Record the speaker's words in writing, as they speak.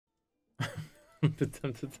I'm a bit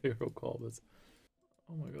tempted to hero call, but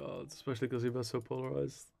oh my god, especially because he was so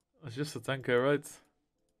polarized. It's just a 10k, right?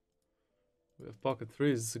 We have pocket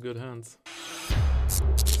threes, it's a good hand.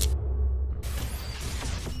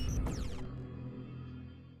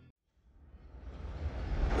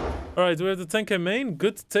 Alright, we have the 10k main,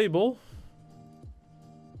 good table.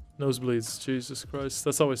 Nosebleeds, Jesus Christ.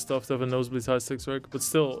 That's always tough to have a nosebleeds high stakes rank, but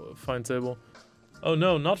still, fine table. Oh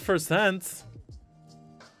no, not first hand.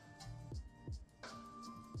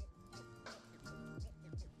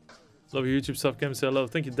 Love your YouTube stuff, Cam. Say hello.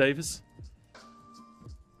 Thank you, Davis.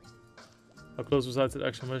 How close was I to the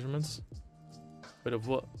actual measurements? Wait, of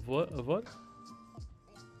what? Of what? Of what?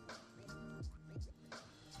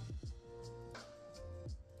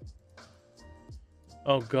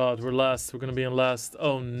 Oh god, we're last. We're gonna be in last.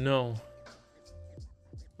 Oh no.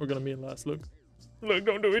 We're gonna be in last. Look. Look,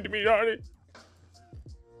 don't do it to me, Hardy.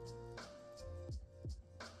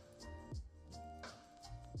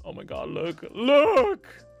 Oh my god, look. Look!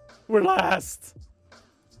 We're last!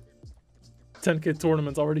 10k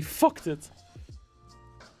tournament already fucked it.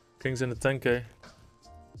 King's in the 10k.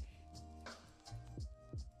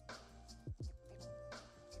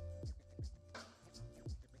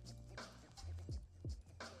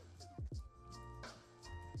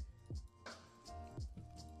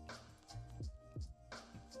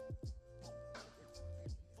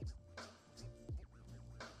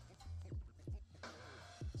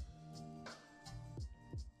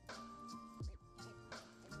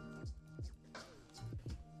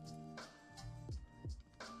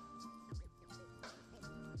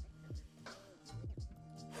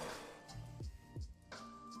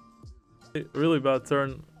 Really bad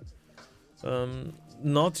turn.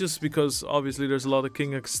 Not just because obviously there's a lot of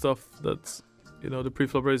King X stuff that, you know, the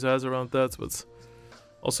pre-flop raiser has around that, but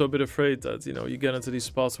also a bit afraid that, you know, you get into these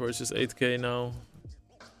spots where it's just 8k now.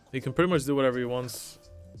 He can pretty much do whatever he wants.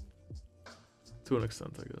 To an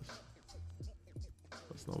extent, I guess.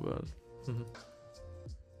 That's not bad.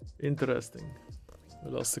 Interesting.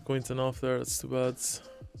 We lost the Quinton off there, that's too bad.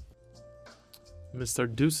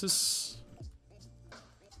 Mr. Deuces.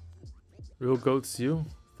 Real goats, you.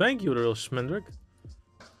 Thank you, the real Schmendrick.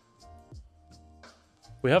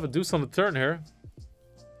 We have a deuce on the turn here.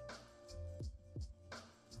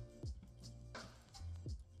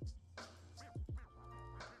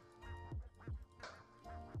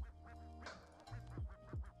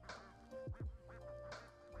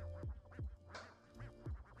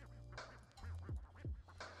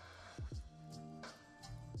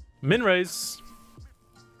 Min raise.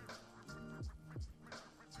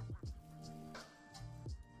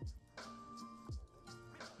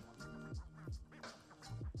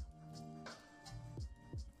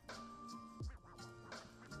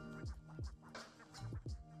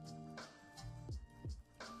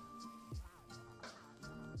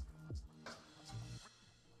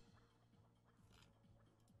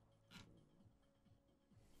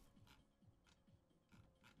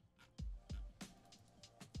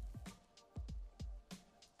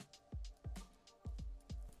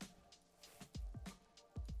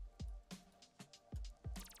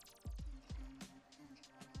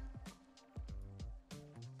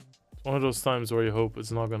 One of those times where you hope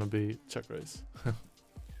it's not gonna be check raise.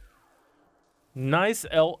 Nice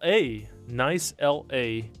LA. Nice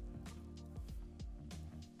LA.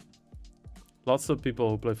 Lots of people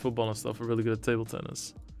who play football and stuff are really good at table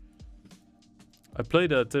tennis. I played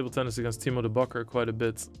table tennis against Timo de Bakker quite a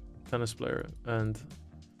bit, tennis player, and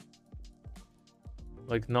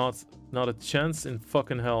like not a chance in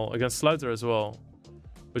fucking hell against Sluiter as well,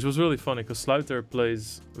 which was really funny because Sluiter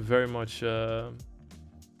plays very much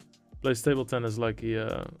plays table tennis like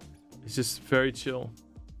he's just very chill.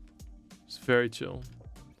 It's very chill.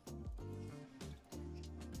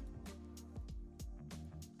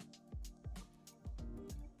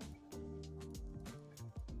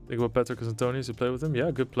 Think about Patrick Antonius, you play with him? Yeah,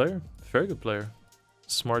 good player. Very good player.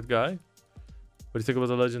 Smart guy. What do you think about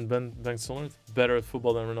the legend Ben Solnert? Better at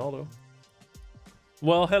football than Ronaldo.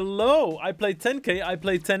 Well, hello! I play 10k, I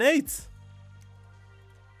play 10-8!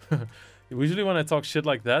 Usually when I talk shit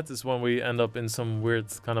like that is when we end up in some weird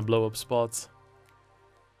kind of blow-up spots.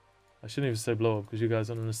 I shouldn't even say blow-up because you guys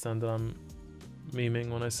don't understand that I'm memeing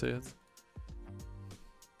when I say it.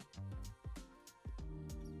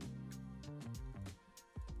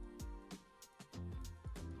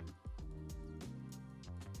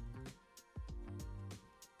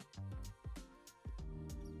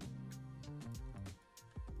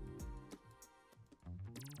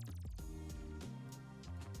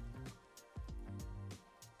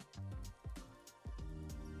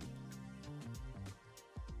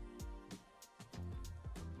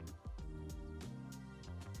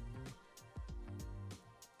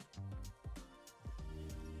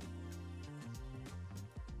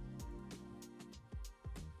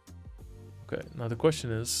 Okay, now the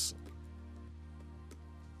question is...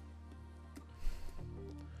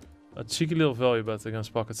 A cheeky little value bet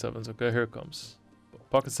against pocket 7s. Okay, here it comes.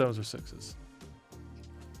 Pocket 7s or 6s.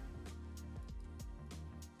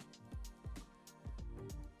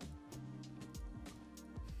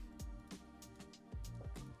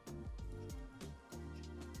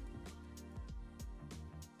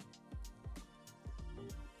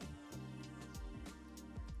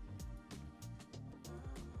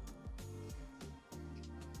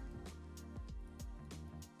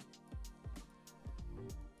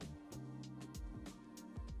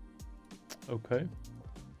 Okay.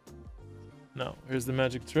 Now, here's the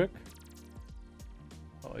magic trick.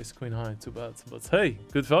 Oh, ace queen high, too bad. But hey,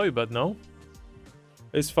 good value bet, no?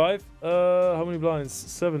 Ace 5, how many blinds?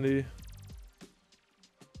 70.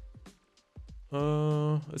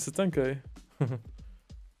 It's a 10k.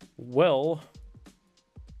 Well...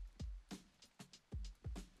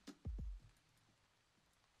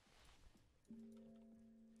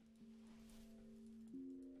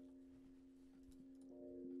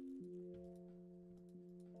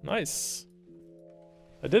 Nice.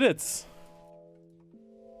 I did it.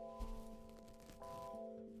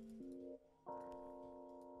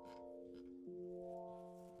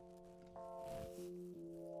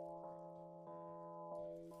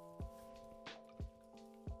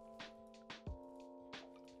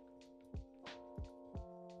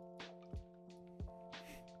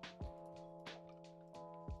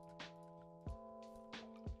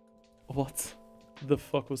 What the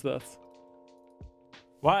fuck was that?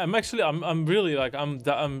 Why? I'm really like,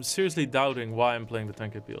 I'm seriously doubting why I'm playing the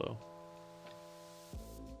 10k PLO.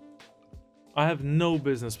 I have no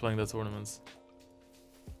business playing that tournament.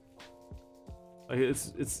 Like,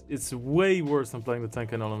 it's way worse than playing the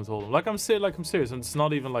 10k Anonymous Hold'em. Like I'm serious. It's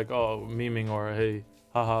not even like, oh, memeing or hey,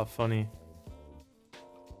 haha, funny.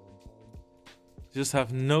 Just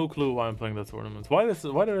have no clue why I'm playing that tournament. Why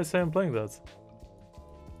did I say I'm playing that?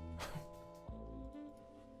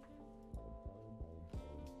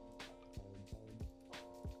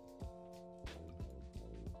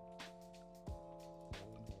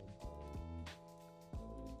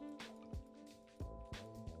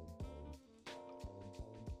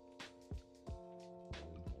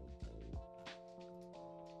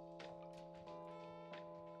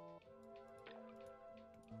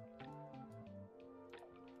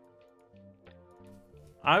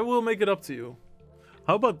 I will make it up to you.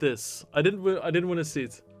 How about this? I didn't win a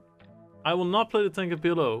seat. I will not play the 10k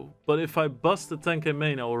PLO, but if I bust the 10k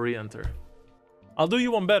main, I will re-enter. I'll do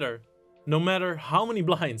you one better. No matter how many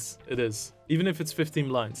blinds it is. Even if it's 15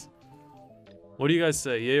 blinds. What do you guys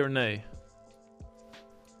say? Yay or nay?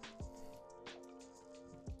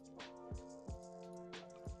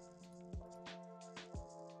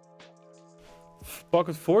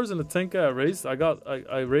 Pocket 4s and the 10k I raised. I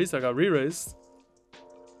got re-raised.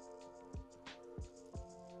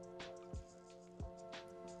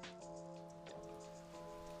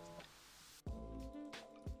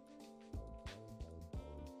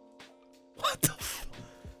 What the f...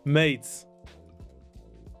 Mates.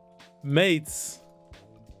 Mates.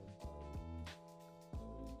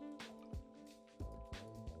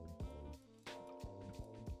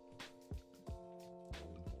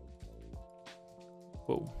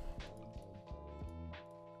 Whoa.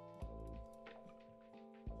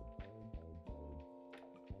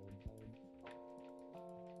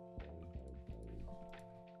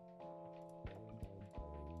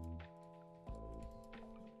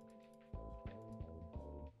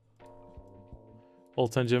 All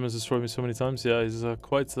 10 Jim has destroyed me so many times. Yeah, he's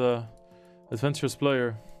quite adventurous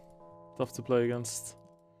player. Tough to play against.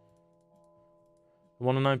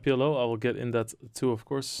 109 PLO, I will get in that too, of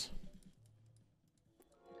course.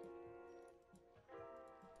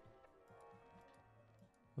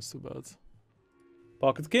 That's too bad.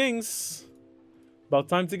 Pocket Kings! About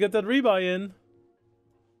time to get that rebuy in.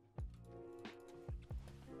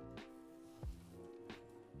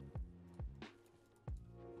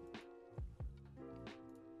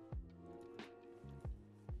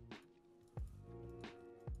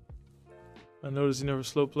 I noticed you never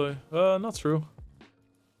slow play. Not true.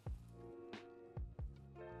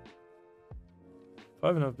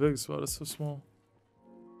 5.5 bigs, wow, that's so small.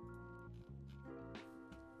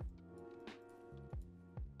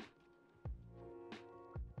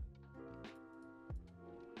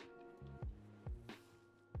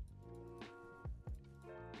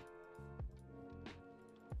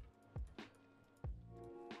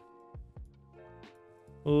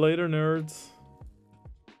 Later, nerds.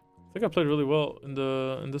 I think I played really well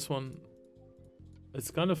in this one. It's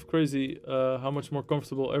kind of crazy how much more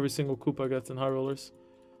comfortable every single coup I get in high rollers.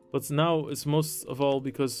 But now it's most of all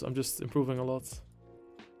because I'm just improving a lot.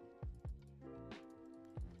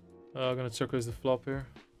 I'm gonna check raise the flop here.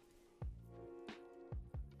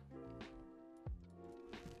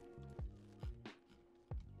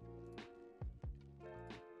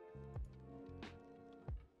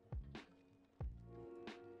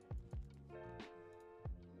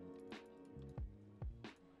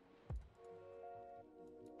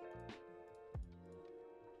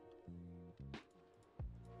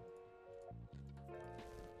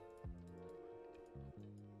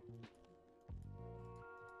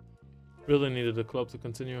 Really needed a club to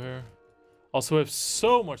continue here. Also, we have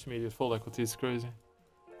so much immediate fold equity, it's crazy.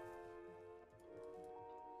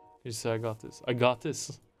 You say, I got this. I got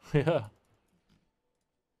this. Yeah.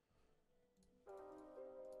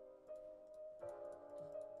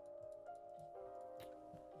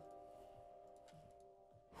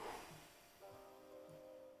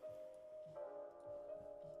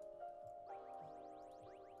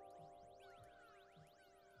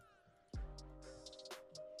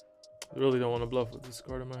 I really don't want to bluff with this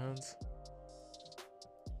card in my hands.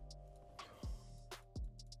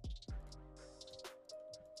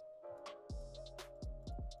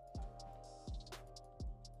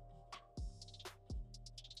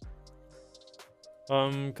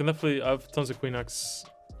 Can definitely, I have tons of queen X.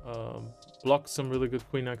 Block some really good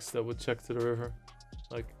queen X that would check to the river.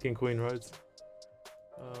 Like king queen, right?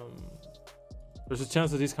 There's a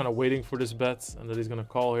chance that he's kind of waiting for this bet and that he's gonna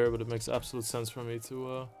call here, but it makes absolute sense for me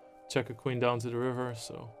to check a queen down to the river,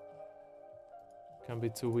 so can't be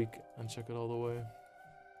too weak and check it all the way.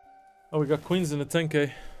 Oh, we got queens in the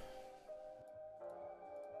 10k.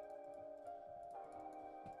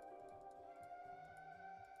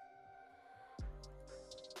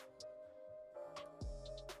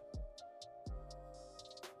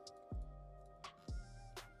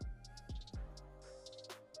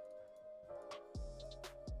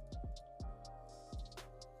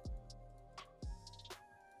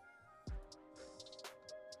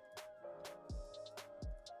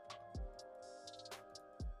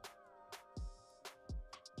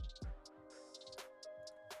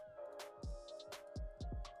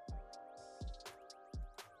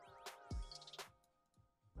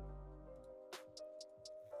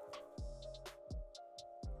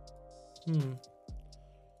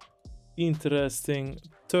 Interesting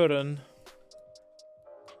turn.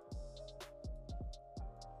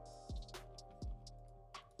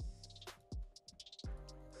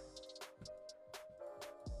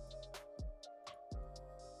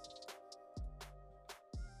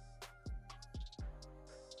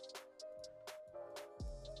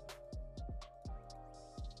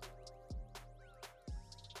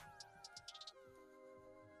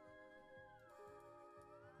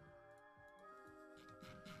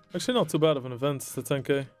 Actually, not too bad of an event, the 10k.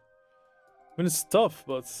 I mean, it's tough,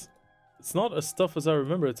 but it's not as tough as I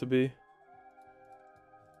remember it to be.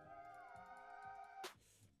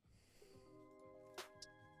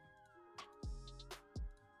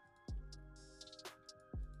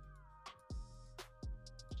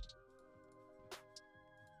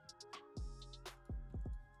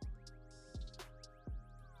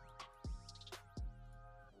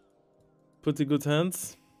 Pretty good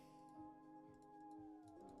hands.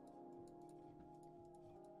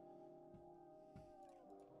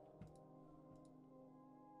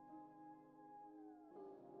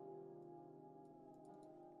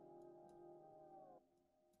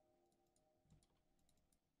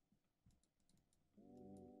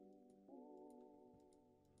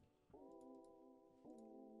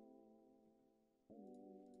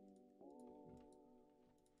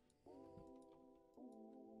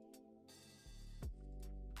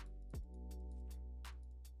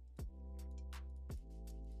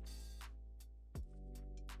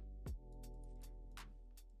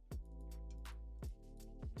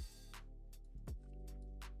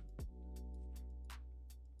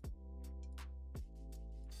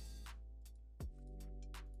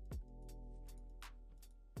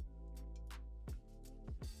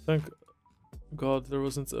 Thank God there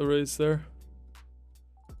wasn't a raise there.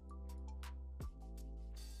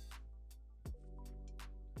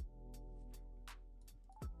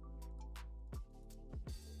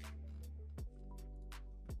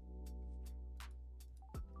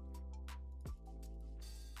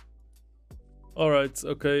 Alright,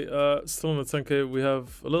 okay, still on the 10k, we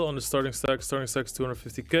have a little on the starting stack's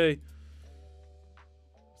 250k.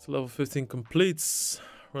 So level 15 completes.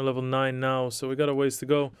 We're on level 9 now, so we got a ways to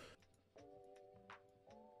go.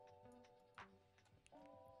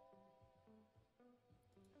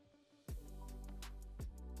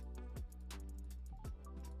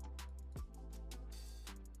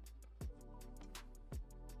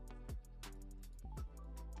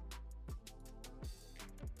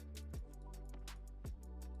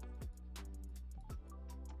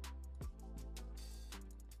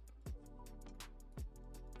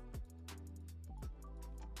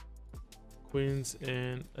 queens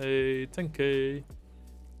in a 10k.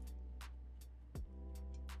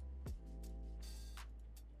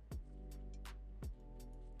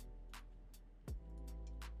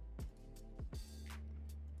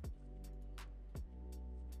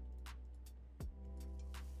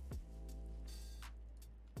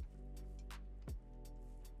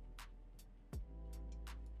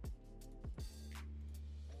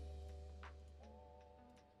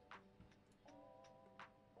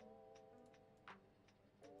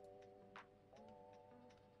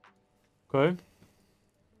 Okay.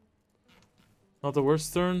 Not the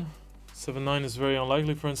worst turn. 7-9 is very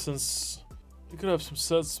unlikely, for instance. He could have some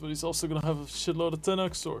sets, but he's also gonna have a shitload of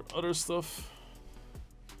 10x or other stuff.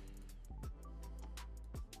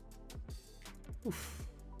 Oof.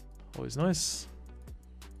 Always nice.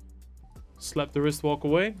 Slap the wrist, walk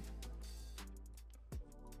away.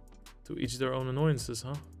 To each their own annoyances,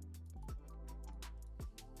 huh?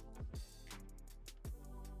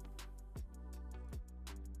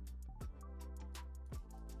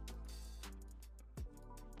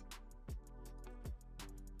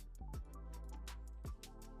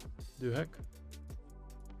 Do heck.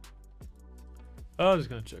 I'm just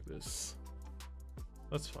gonna check this.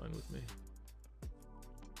 That's fine with me.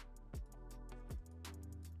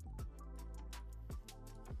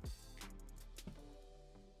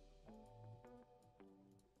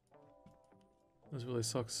 This really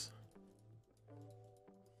sucks.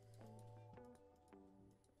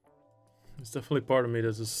 It's definitely part of me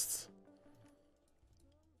that just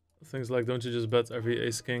things like, don't you just bet every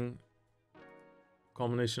ace king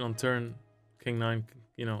combination on turn, king 9,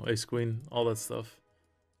 you know, ace queen, all that stuff.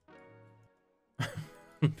 I'm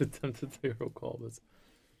a bit tempted to hero call, but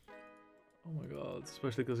oh my god,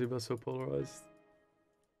 especially because he bets so polarized.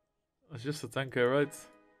 It's just a 10k, right?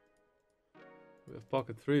 We have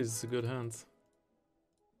pocket threes, it's a good hand.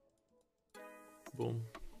 Boom.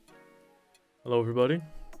 Hello everybody.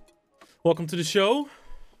 Welcome to the show.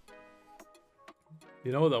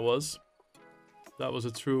 You know what that was? That was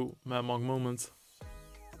a true Mad Monk moment.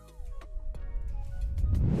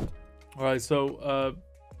 Alright, so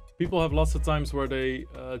people have lots of times where they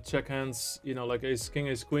check hands, you know, like ace king,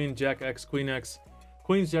 ace queen, jack x, queen x,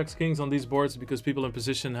 queens, jacks, kings on these boards because people in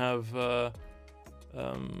position have,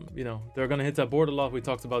 you know, they're going to hit that board a lot. We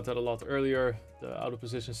talked about that a lot earlier. The out of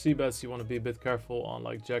position c-bets, you want to be a bit careful on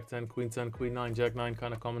like jack 10, queen 9, jack 9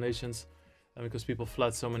 kind of combinations. And because people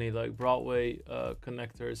flat so many like Broadway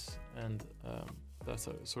connectors and that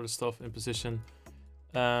sort of stuff in position.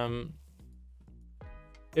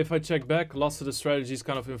 If I check back, lots of the strategies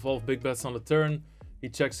kind of involve big bets on the turn. He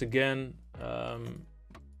checks again.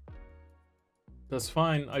 That's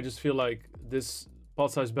fine. I just feel like this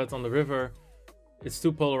pot size bet on the river, it's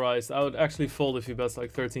too polarized. I would actually fold if he bets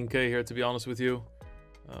like 13k here, to be honest with you.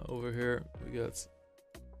 Over here, we get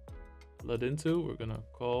led into. We're gonna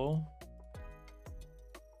call.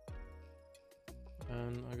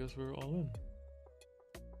 And I guess we're all in.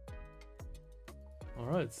 All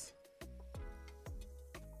right.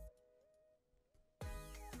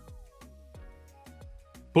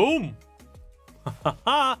 Boom!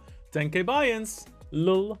 10k buy-ins.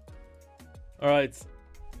 Lol. Alright.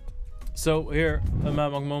 So here, a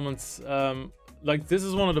Mad Monk moment. Like this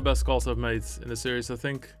is one of the best calls I've made in the series, I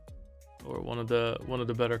think. Or one of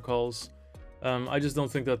the better calls. I just don't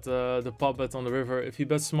think that the pot bet on the river, if he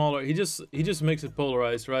bets smaller, he just makes it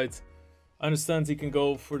polarized, right? I understand he can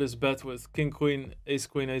go for this bet with king queen, ace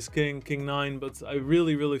king, king 9, but I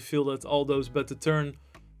really feel that all those bet the turn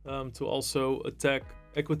to also attack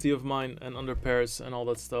equity of mine and under pairs and all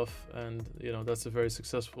that stuff, and you know that's a very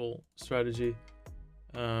successful strategy.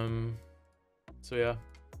 So yeah,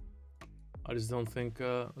 I just don't think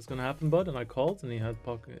it's gonna happen, bud. And I called, and he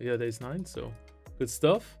had ace 9, so good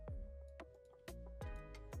stuff.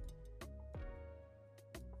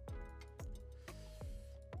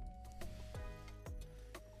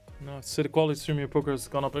 No, to say the quality of streaming poker has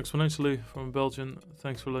gone up exponentially from Belgian.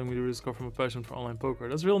 Thanks for letting me rediscover my passion for online poker.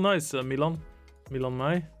 That's real nice, Milan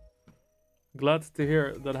Mai. Glad to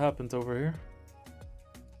hear that happened over here.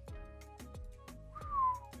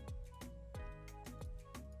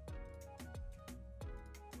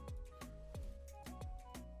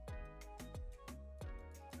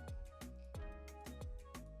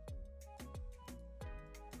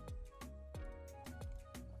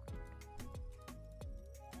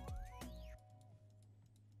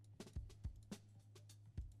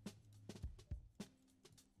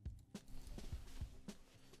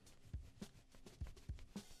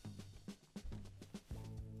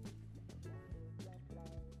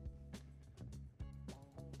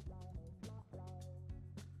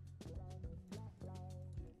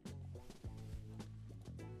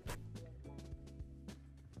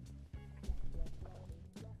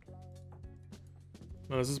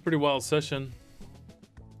 Oh, this is a pretty wild session.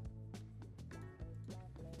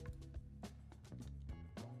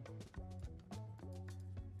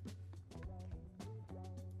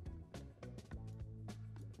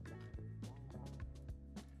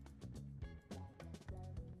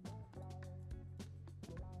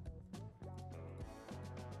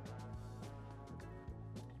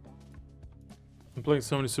 I'm playing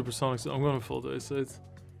so many supersonics. I'm going to Veldhuis, right?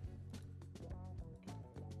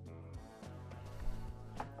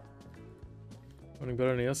 Running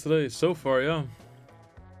better than yesterday? So far, yeah.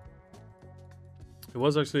 It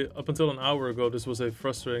was actually, up until an hour ago, this was a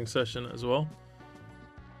frustrating session as well.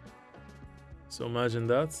 So imagine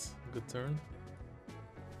that. Good turn.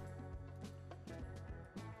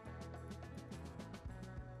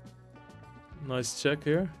 Nice check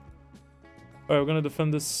here. Alright, we're gonna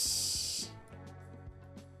defend this.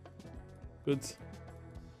 Good.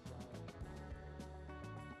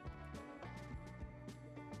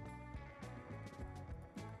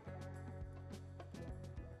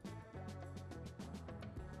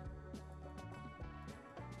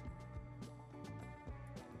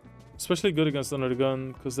 Especially good against under the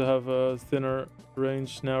gun because they have a thinner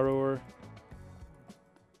range, narrower.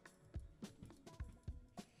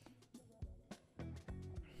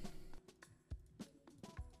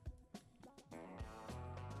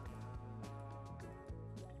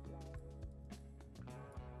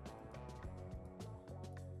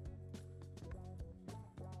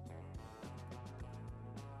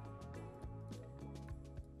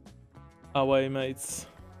 Away, mates.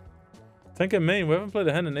 Tank and main, we haven't played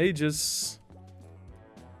a hand in ages.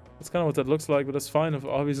 That's kind of what that looks like, but that's fine,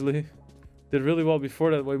 obviously. Did really well before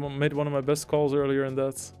that. We made one of my best calls earlier in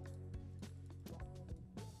that.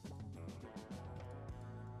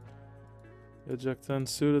 Yeah, Jack 10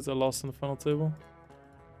 suited. I lost on the final table.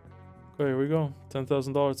 Okay, here we go.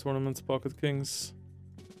 $10,000 tournament, pocket kings.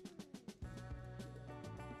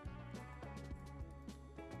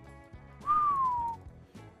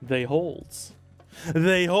 They holds.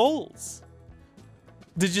 They holds.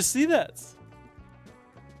 Did you see that?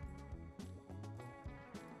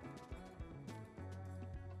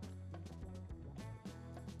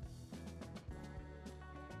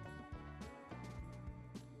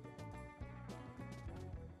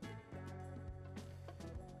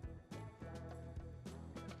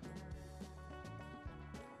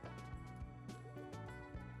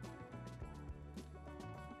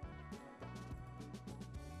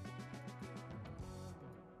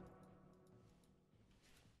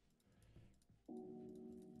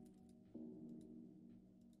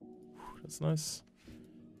 That's nice.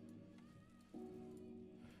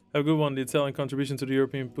 Have a good one. The Italian contribution to the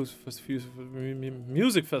European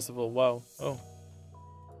Music Festival. Wow. Oh.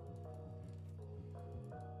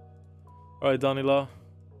 Alright, Danila.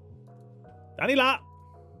 Danila!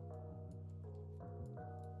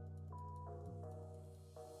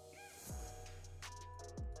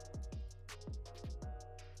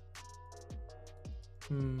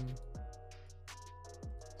 This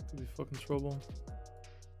could be fucking trouble.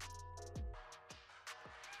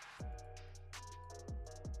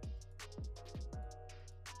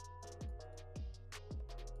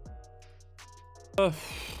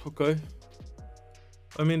 Okay.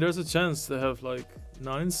 I mean, there's a chance they have like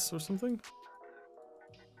 9s or something.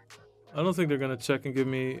 I don't think they're gonna check and give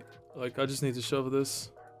me, like, I just need to shove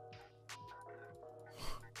this.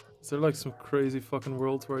 Is there like some crazy fucking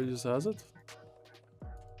world where he just has it?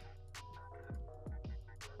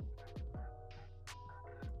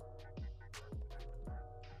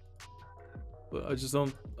 But I just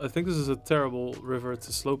don't, I think this is a terrible river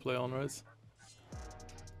to slow play on, right?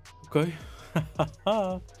 Okay.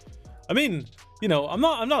 I mean, you know, I'm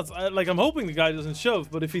hoping the guy doesn't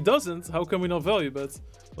shove, but if he doesn't, how can we not value bet?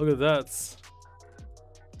 Look at that.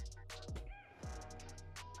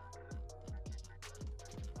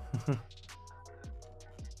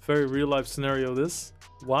 Very real life scenario, this.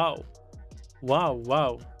 Wow. Wow,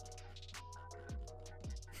 wow.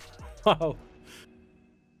 Wow.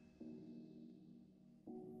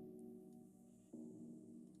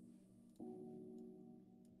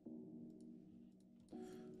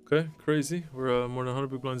 Okay, crazy. We're more than 100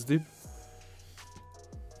 big blinds deep.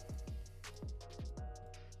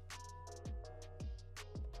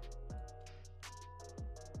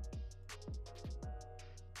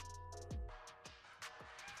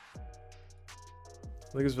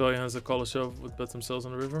 I think his value has a call a shove would bet themselves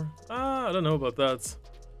on the river. Ah, I don't know about that.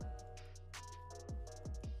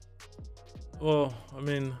 Well, I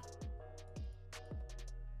mean,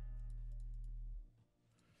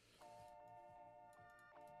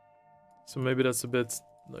 so maybe that's a bit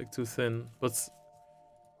like too thin, but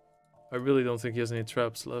I really don't think he has any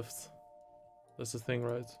traps left. That's the thing,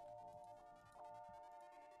 right?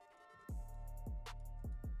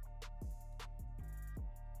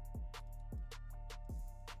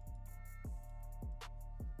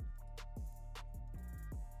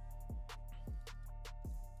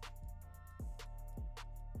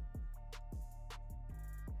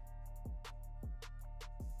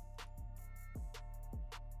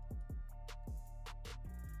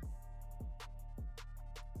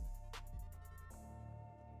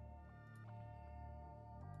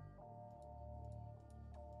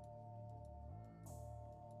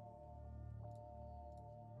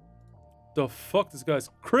 The fuck? This guy's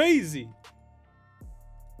crazy!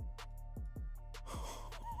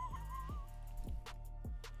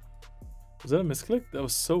 Was that a misclick? That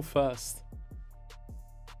was so fast.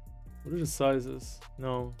 What are the sizes?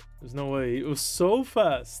 No, there's no way. It was so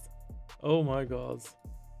fast. Oh my god.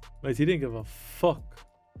 Mate, he didn't give a fuck.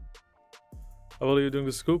 How well are you doing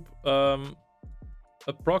the scoop?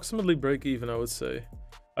 Approximately break even, I would say.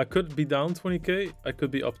 I could be down 20k, I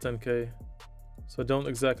could be up 10k. So I don't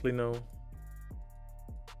exactly know.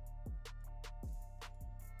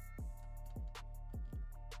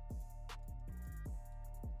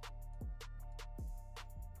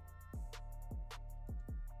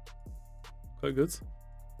 Quite good.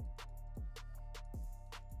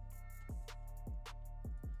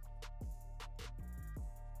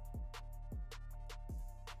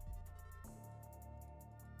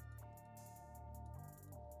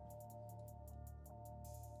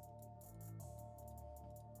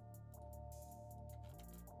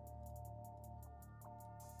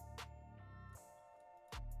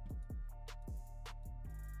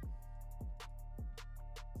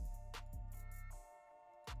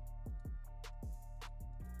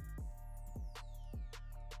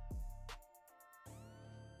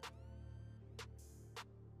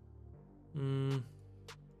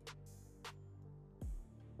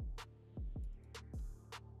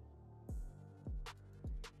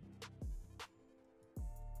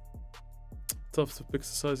 Tough to pick the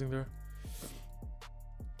sizing there.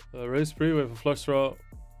 Raise spree, we have a flush draw.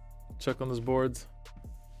 Check on this board.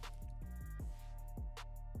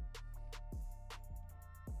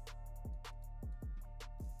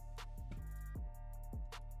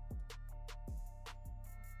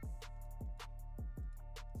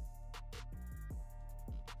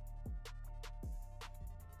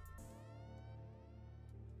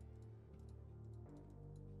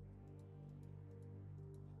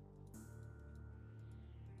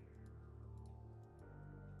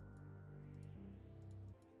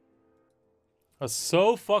 That's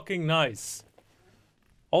so fucking nice.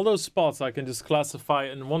 All those spots I can just classify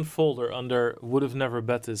in one folder under would have never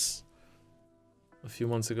bet this a few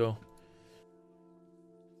months ago.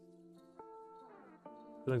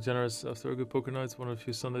 Feeling generous after a good poker night. One of the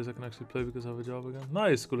few Sundays I can actually play because I have a job again.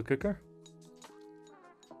 Nice, cool kicker.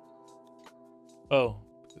 Oh,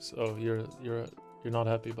 oh, you're not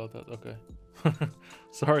happy about that. Okay,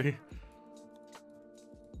 sorry.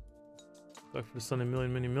 Back for the Sunday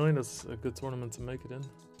Million Mini Million. That's a good tournament to make it in.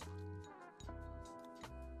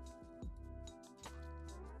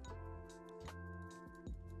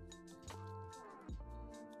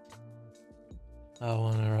 I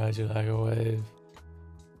wanna ride you like a wave.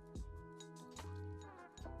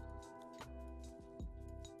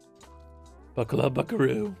 Buckle up,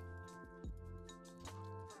 buckaroo.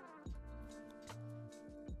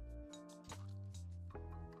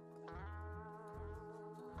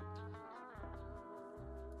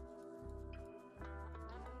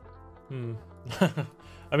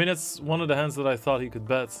 I mean, it's one of the hands that I thought he could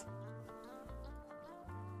bet.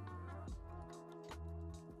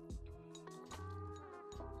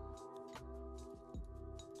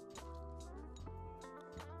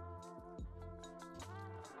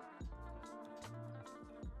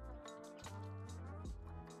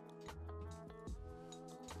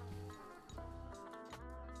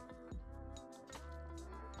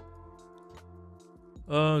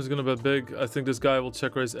 He's gonna bet big. I think this guy will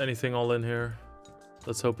check raise anything all in here.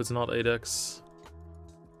 Let's hope it's not 8x.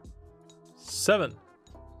 7.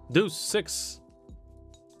 Deuce 6.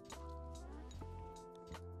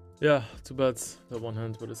 Yeah, too bad that one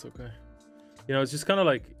hand, but it's okay. You know, it's just kind of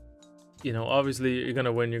like, you know, obviously you're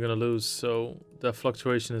gonna win, you're gonna lose, so that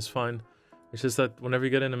fluctuation is fine. It's just that whenever you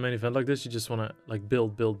get in a main event like this, you just wanna like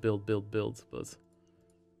build. But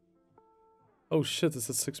oh shit, is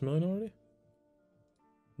that 6 million already?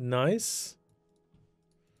 Nice.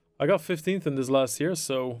 I got 15th in this last year,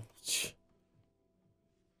 so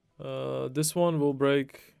this one will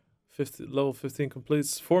break. Level 15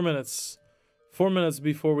 completes. 4 minutes. 4 minutes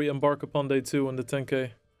before we embark upon day 2 on the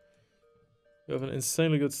 10k. We have an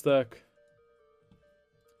insanely good stack.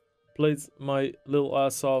 Played my little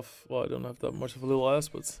ass off. Well, I don't have that much of a little ass,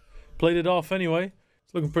 but played it off anyway.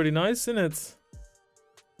 It's looking pretty nice, isn't it?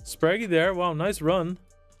 Spraggy there. Wow, nice run.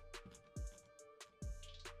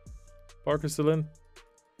 Parker still in.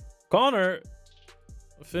 Connor!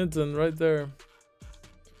 Finton right there.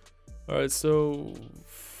 Alright, so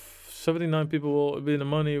 79 people will be in the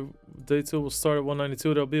money. Day 2 will start at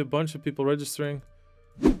 192. There'll be a bunch of people registering.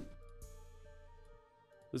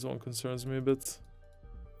 This one concerns me a bit.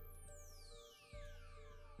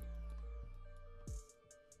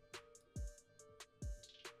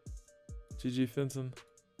 GG Finton.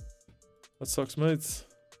 That sucks, mates.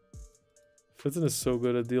 Finton is so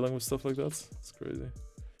good at dealing with stuff like that. It's crazy.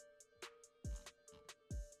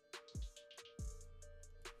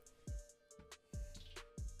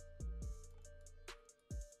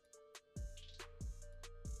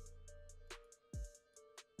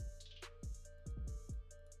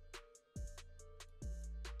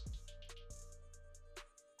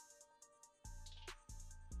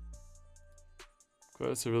 Okay,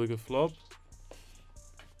 that's a really good flop.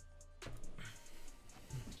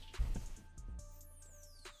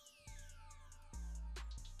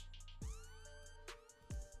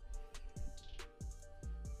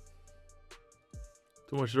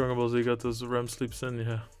 Too much Dragon Ball Z got those REM sleeps in,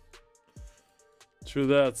 yeah. True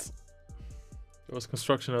that. There was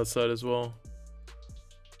construction outside as well.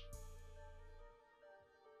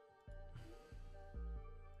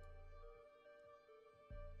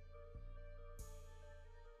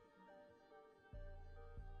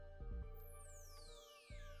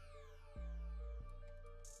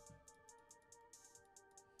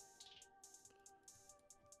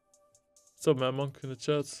 What's up, Mad Monk in the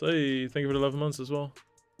chat? Hey, thank you for the 11 months as well.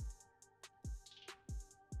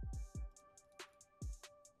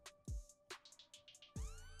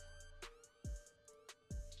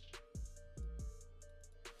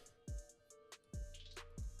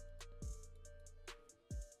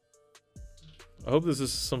 I hope this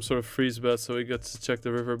is some sort of freeze bet so he gets to check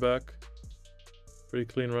the river back. Pretty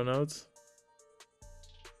clean run out.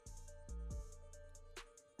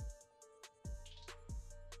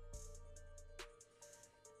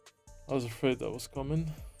 I was afraid that was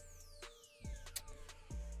coming.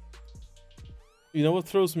 You know what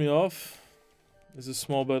throws me off? Is a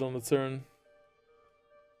small bet on the turn.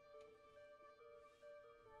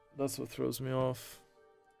 That's what throws me off.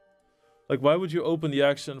 Like, why would you open the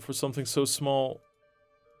action for something so small?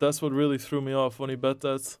 That's what really threw me off when he bet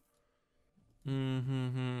that.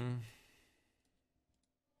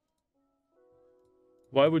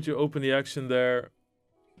 Why would you open the action there?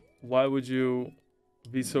 Why would you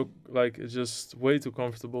be so, like, it's just way too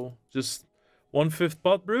comfortable. Just 1/5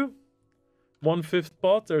 pot, bro. 1/5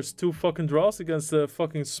 pot. There's 2 fucking draws against the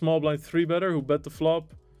fucking small blind 3-better who bet the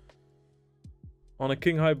flop on a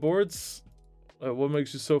king high boards. What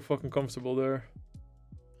makes you so fucking comfortable there?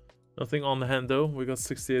 Nothing on the hand though. We got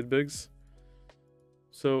 68 bigs.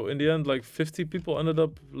 So in the end, like 50 people ended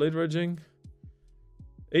up late regging.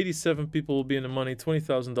 87 people will be in the money.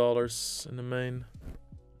 $20,000 in the main.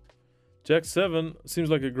 Jack 7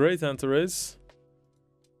 seems like a great hand to raise.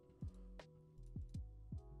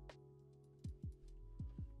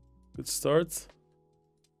 Good start.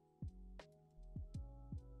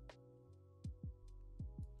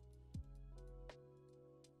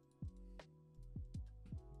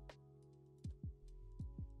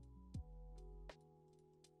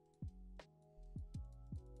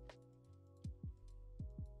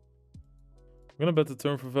 I'm gonna bet the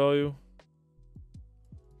turn for value.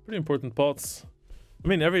 Pretty important pots. I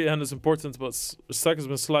mean, every hand is important, but stack has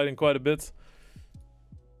been sliding quite a bit.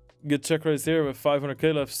 Get check raised here with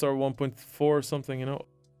 500k left, start 1.4 or something, you know.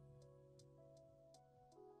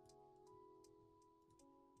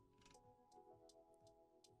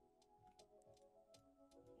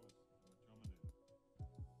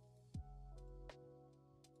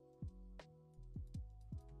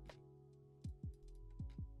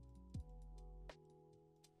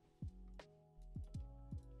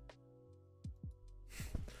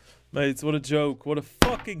 Mates, what a joke. What a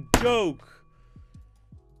fucking joke.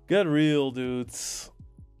 Get real, dudes.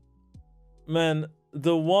 Man,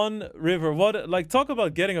 the one river. What? Like, talk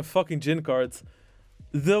about getting a fucking gin card.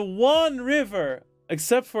 The one river,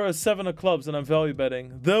 except for a 7 of clubs, and I'm value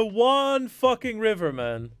betting. The one fucking river,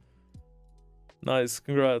 man. Nice.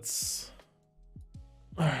 Congrats.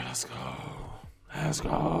 Alright, let's go. Let's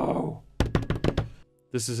go.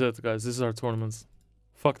 This is it, guys. This is our tournament.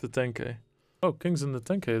 Fuck the 10k. Oh, King's in the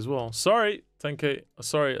 10k as well. Sorry, 10k.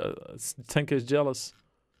 Sorry, 10k is jealous.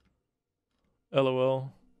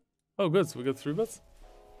 LOL. Oh, good. So we got 3 bets.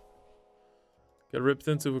 Get ripped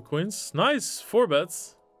into with queens. Nice! 4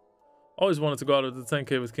 bets. Always wanted to go out of the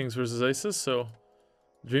 10k with kings versus aces, so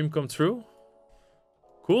dream come true.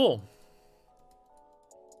 Cool.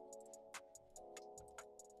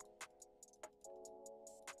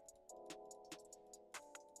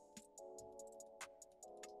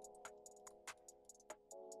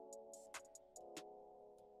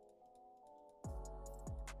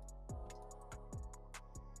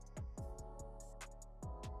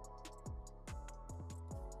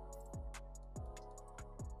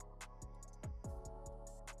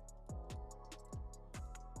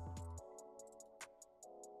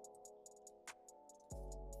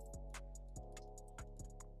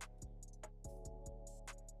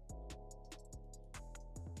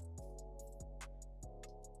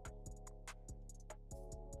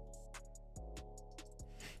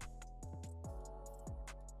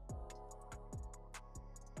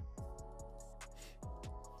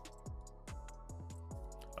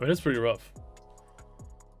 I mean, it's pretty rough.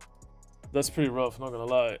 That's pretty rough, not gonna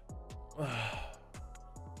lie.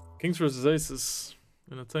 Kings versus aces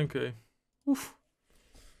in a 10k. Oof.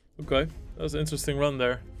 Okay, that was an interesting run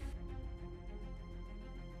there.